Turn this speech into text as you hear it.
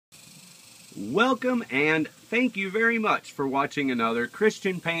Welcome and thank you very much for watching another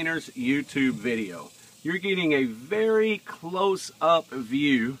Christian Painter's YouTube video. You're getting a very close-up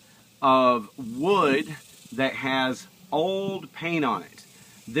view of wood that has old paint on it.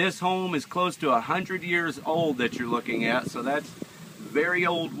 This home is close to 100 years old that you're looking at, so that's very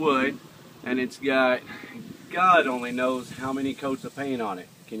old wood, and it's got, God only knows how many coats of paint on it.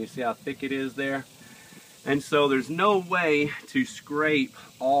 Can you see how thick it is there? And so there's no way to scrape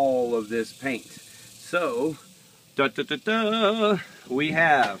all of this paint. So, we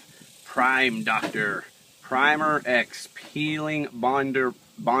have Prime Doctor PrimeRx Peeling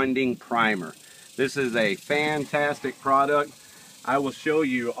Bonding Primer. This is a fantastic product. I will show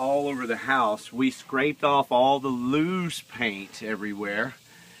you all over the house. We scraped off all the loose paint everywhere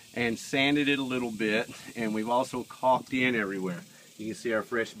and sanded it a little bit, and we've also caulked in everywhere. You can see our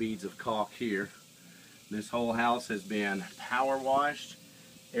fresh beads of caulk here. This whole house has been power washed.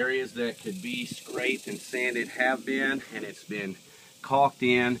 Areas that could be scraped and sanded have been, and it's been caulked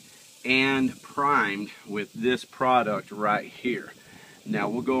in and primed with this product right here. Now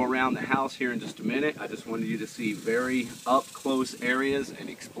we'll go around the house here in just a minute. I just wanted you to see very up close areas and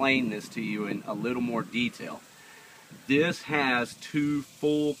explain this to you in a little more detail. This has 2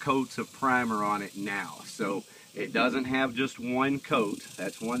 full coats of primer on it now, so it doesn't have just one coat.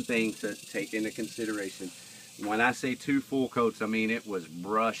 That's one thing to take into consideration. When I say 2 full coats, I mean it was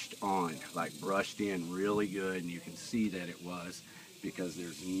brushed on, like brushed in really good, and you can see that it was, because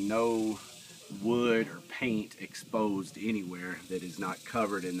there's no wood or paint exposed anywhere that is not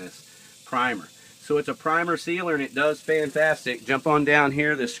covered in this primer. So it's a primer sealer, and it does fantastic. Jump on down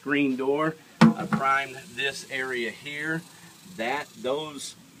here, the screen door. I primed this area here.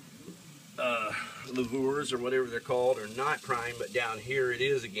 Those lavurs or whatever they're called are not primed, but down here it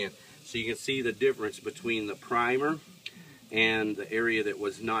is again. So you can see the difference between the primer and the area that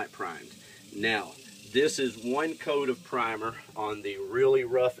was not primed. Now, this is 1 coat of primer on the really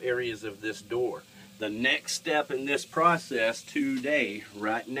rough areas of this door. The next step in this process today,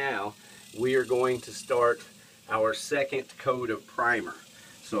 right now, we are going to start our 2nd coat of primer.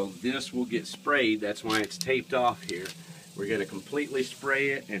 So this will get sprayed. That's why it's taped off here. We're going to completely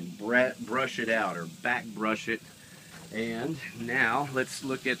spray it and brush it out, or back brush it. And now let's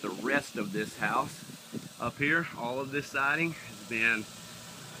look at the rest of this house. Up here, all of this siding has been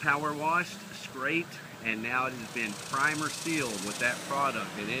power washed, scraped, and now it has been primer sealed with that product,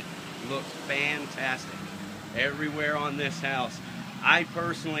 and it looks fantastic everywhere on this house. I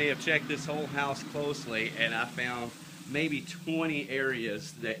personally have checked this whole house closely, and I found maybe 20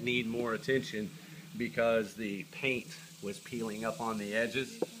 areas that need more attention because the paint was peeling up on the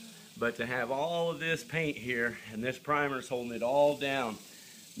edges. But to have all of this paint here, and this primer's holding it all down,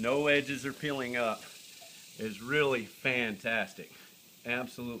 no edges are peeling up, is really fantastic.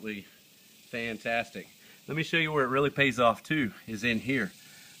 Absolutely fantastic. Let me show you where it really pays off too, is in here.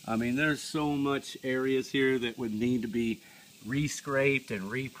 I mean, there's so much areas here that would need to be re-scraped and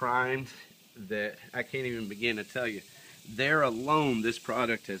re-primed that I can't even begin to tell you. There alone, this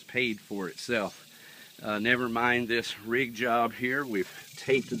product has paid for itself. Never mind this rig job here. We've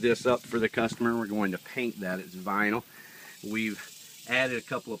taped this up for the customer. We're going to paint that. It's vinyl. We've added a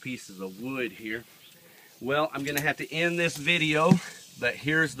couple of pieces of wood here. Well, I'm going to have to end this video, but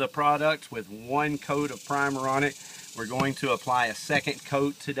here's the product with 1 coat of primer on it. We're going to apply a 2nd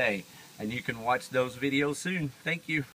coat today, and you can watch those videos soon. Thank you.